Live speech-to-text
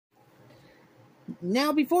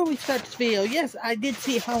Now, before we start this video, yes, I did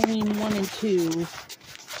see Halloween 1 and 2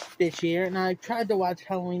 this year, and I tried to watch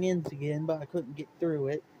Halloween Ends again, but I couldn't get through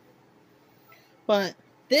it. But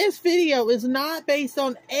this video is not based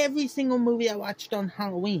on every single movie I watched on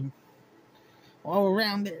Halloween or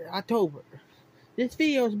around October. This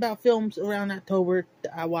video is about films around October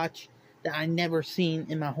that I watched that I never seen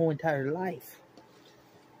in my whole entire life.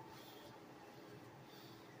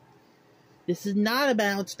 This is not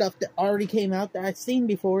about stuff that already came out that I've seen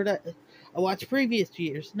before that I watched previous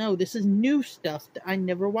years. No, this is new stuff that I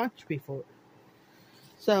never watched before.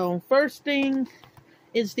 So, first thing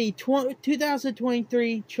is the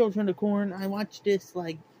 2023 Children of Corn. I watched this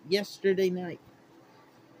like yesterday night.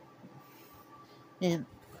 And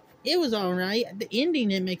it was alright. The ending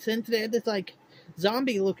didn't make sense. They had this like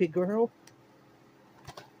zombie looking girl.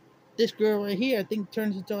 This girl right here, I think,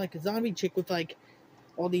 turns into like a zombie chick with like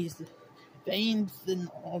all these veins and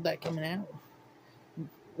all that coming out.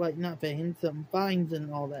 Like, not veins, vines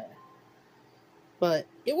and all that. But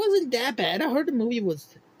it wasn't that bad. I heard the movie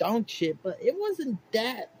was dog shit, but it wasn't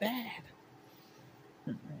that bad.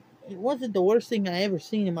 It wasn't the worst thing I ever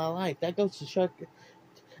seen in my life. That goes to Shark.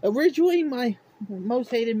 Originally, my most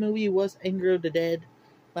hated movie was Anger of the Dead,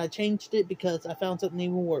 but I changed it because I found something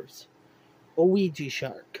even worse. A Ouija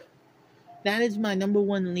Shark. That is my number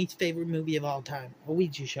one least favorite movie of all time. A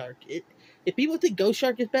Ouija Shark. If people think Ghost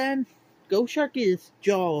Shark is bad, Ghost Shark is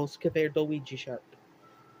Jaws compared to Ouija Shark.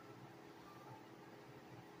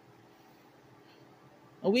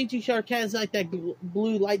 A Ouija Shark has like that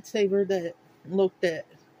blue lightsaber that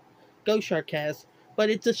Ghost Shark has, but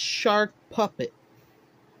it's a shark puppet.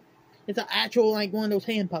 It's an actual, like, one of those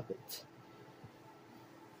hand puppets.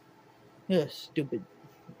 Ugh, stupid.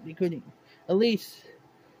 You couldn't. At least,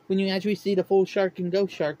 when you actually see the full shark in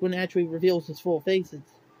Ghost Shark, when it actually reveals its full face,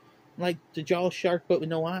 it's like the Jaws shark, but with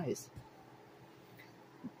no eyes.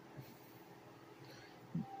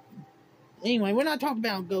 Anyway, we're not talking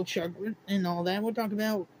about Ghost Shark and all that. We're talking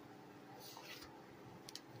about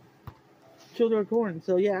Children of Corn.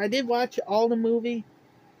 So, yeah, I did watch all the movie,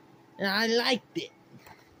 and I liked it.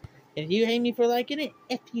 If you hate me for liking it,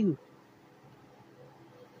 F you.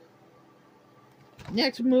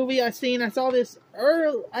 Next movie I saw this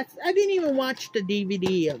early. I didn't even watch the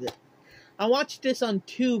DVD of it. I watched this on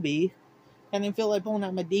Tubi. I didn't feel like pulling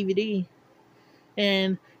out my DVD.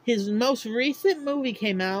 And his most recent movie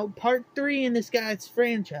came out, part 3 in this guy's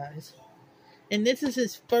franchise. And this is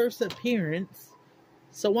his first appearance.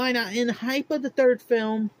 So why not? In the hype of the third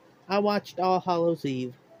film, I watched All Hallows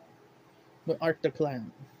Eve with Art the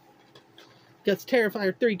Clown. Because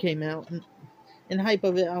Terrifier 3 came out, and in the hype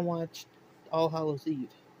of it, I watched All Hallows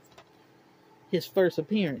Eve. His first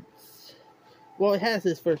appearance. Well, it has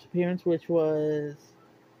his first appearance, which was...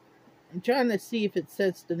 I'm trying to see if it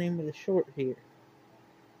says the name of the short here.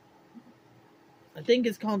 I think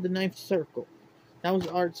it's called The Ninth Circle. That was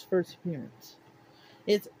Art's first appearance.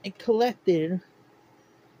 It's collected...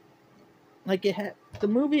 Like, the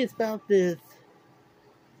movie is about this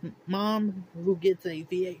mom who gets a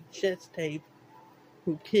VHS tape,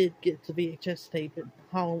 who kid gets a VHS tape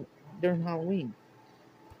during Halloween.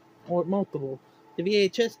 Or multiple. The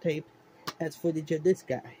VHS tape has footage of this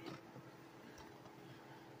guy.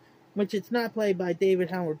 Which it's not played by David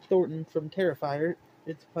Howard Thornton from Terrifier.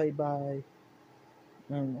 It's played by...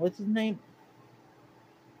 what's his name?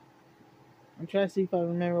 I'm trying to see if I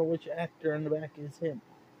remember which actor on the back is him.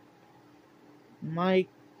 Mike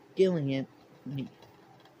Gilligan.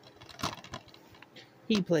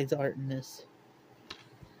 He plays Art in this.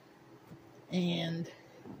 And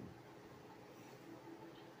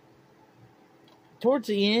towards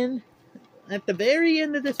the end, at the very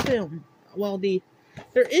end of this film, well,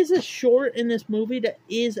 there is a short in this movie that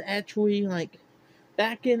is actually, like,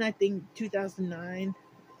 back in, I think, 2009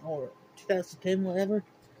 or 2010, whatever,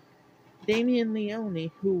 Damien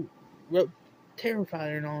Leone, who wrote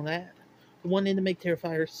Terrifier and all that, wanted to make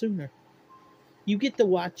Terrifier sooner. You get to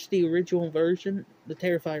watch the original version, the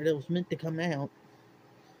Terrifier that was meant to come out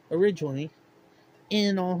originally,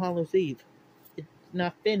 in All Hallows Eve. It's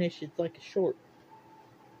not finished, it's like a short.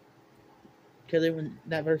 Because when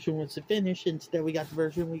that version was finished, instead we got the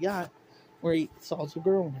version we got, where he saws the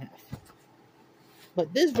girl in half.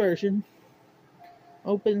 But this version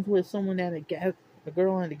opens with someone at a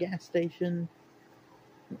girl at a gas station.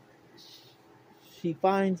 She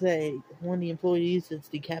finds one of the employees is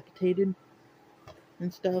decapitated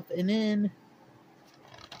and stuff, and then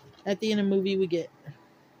at the end of the movie we get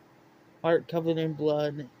Art covered in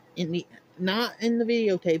blood. Not in the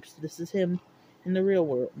videotapes. This is him in the real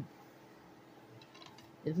world.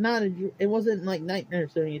 It wasn't like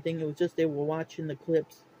nightmares or anything. It was just they were watching the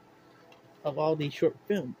clips of all these short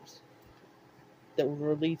films that were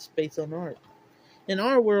released based on art. In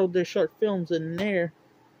our world, they're short films, and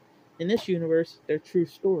in this universe, they're true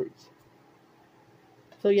stories.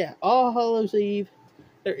 So yeah, All Hallows Eve.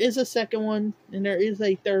 There is a second one, and there is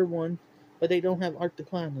a third one, but they don't have Art the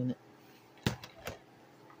Clown in it.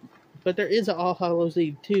 But there is an All Hallows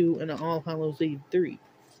Eve 2 and an All Hallows Eve 3.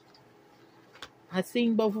 I've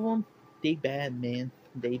seen both of them. They bad, man.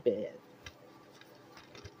 They bad.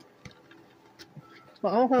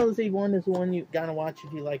 But All Hallows Eve 1 is the one you gotta watch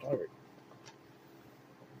if you like art.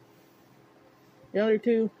 The other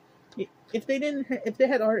two, if they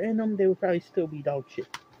had art in them, they would probably still be dog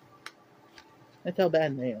shit. That's how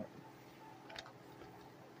bad they are.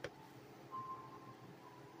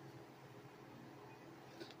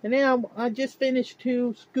 And then I just finished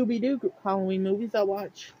 2 Scooby-Doo Halloween movies. I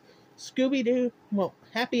watched Scooby-Doo, well,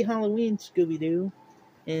 Happy Halloween Scooby-Doo,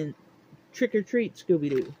 and Trick or Treat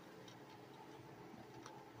Scooby-Doo.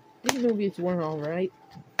 These movies were alright.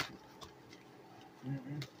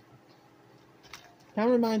 Kind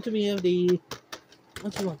of reminds me of the,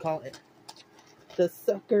 what you want to call it? The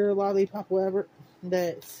sucker lollipop, whatever,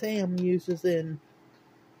 that Sam uses in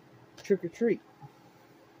Trick or Treat.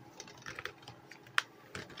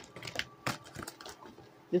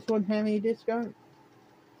 This one have any discount?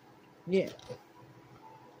 Yeah.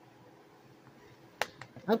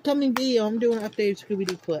 Upcoming video, I'm doing an updated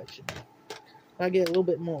Scooby-Doo collection. I get a little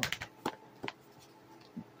bit more.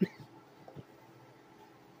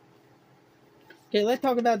 Okay, let's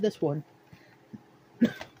talk about this one.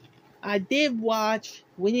 I did watch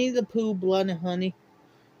Winnie the Pooh, Blood and Honey.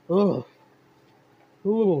 Oh.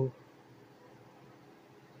 Ooh.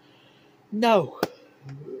 No.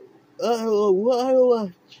 Oh, why I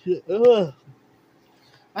watch it?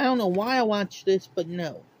 I don't know why I watched this, but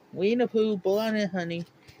no. Winnie the Pooh, Blood and Honey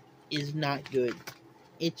is not good.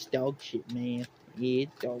 It's dog shit, man. Yeah,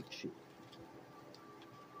 it's dog shit.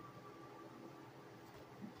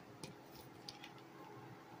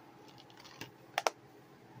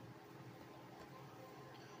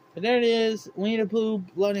 But there it is, Winnie the Pooh,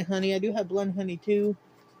 Blood and Honey. I do have Blood and Honey too.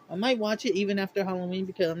 I might watch it even after Halloween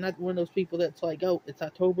because I'm not one of those people that's like, oh, it's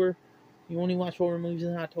October. You only watch horror movies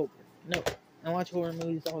in October. No, I watch horror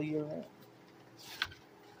movies all year round.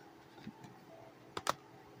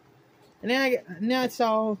 And then I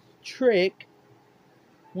saw Trick,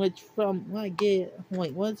 which from what I get,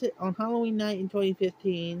 wait, was it on Halloween night in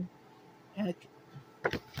 2015?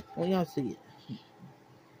 Well, y'all see it.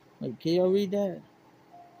 Wait, can y'all read that?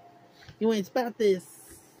 Anyway, it's about this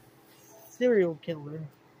serial killer.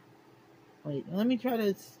 Wait, let me try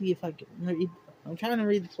to see if I can read. I'm trying to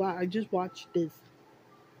read the plot. I just watched this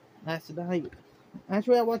last night.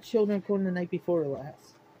 Actually, I watched Children of Corn the night before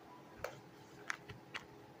last.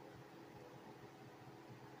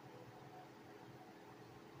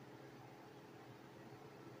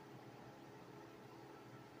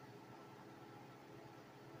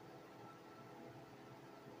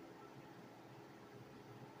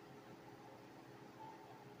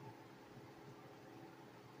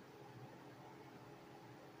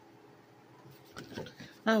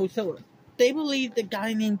 Oh, so they believe the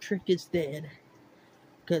guy named Trick is dead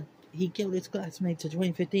because he killed his classmates in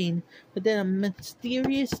 2015. But then a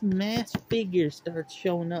mysterious masked figure starts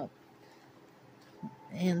showing up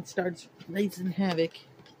and starts raising havoc.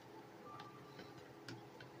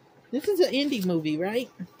 This is an indie movie, right?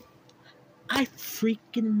 I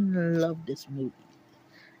freaking love this movie,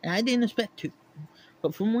 and I didn't expect to.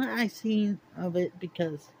 But from what I seen of it,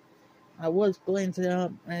 because I was glancing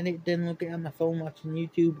up and it didn't look at my phone watching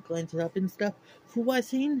YouTube, glancing up and stuff. For what I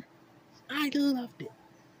seen, I loved it.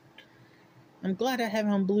 I'm glad I have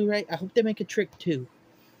it on Blu-ray. I hope they make a Trick too.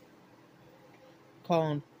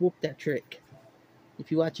 Called Whoop That Trick.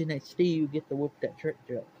 If you watch in HD, you get the Whoop That Trick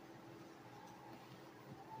joke.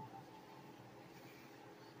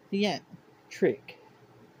 Yeah, Trick.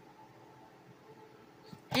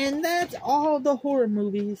 And that's all the horror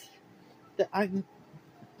movies that I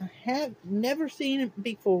have never seen it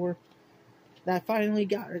before that I finally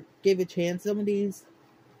gave a chance. Some of these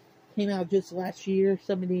came out just last year.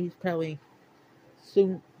 Some of these probably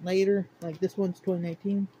soon later. Like this one's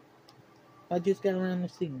 2019. I just got around to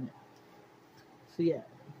seeing it. So yeah.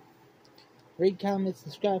 Rate, comment,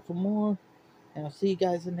 subscribe for more. And I'll see you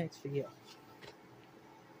guys in the next video.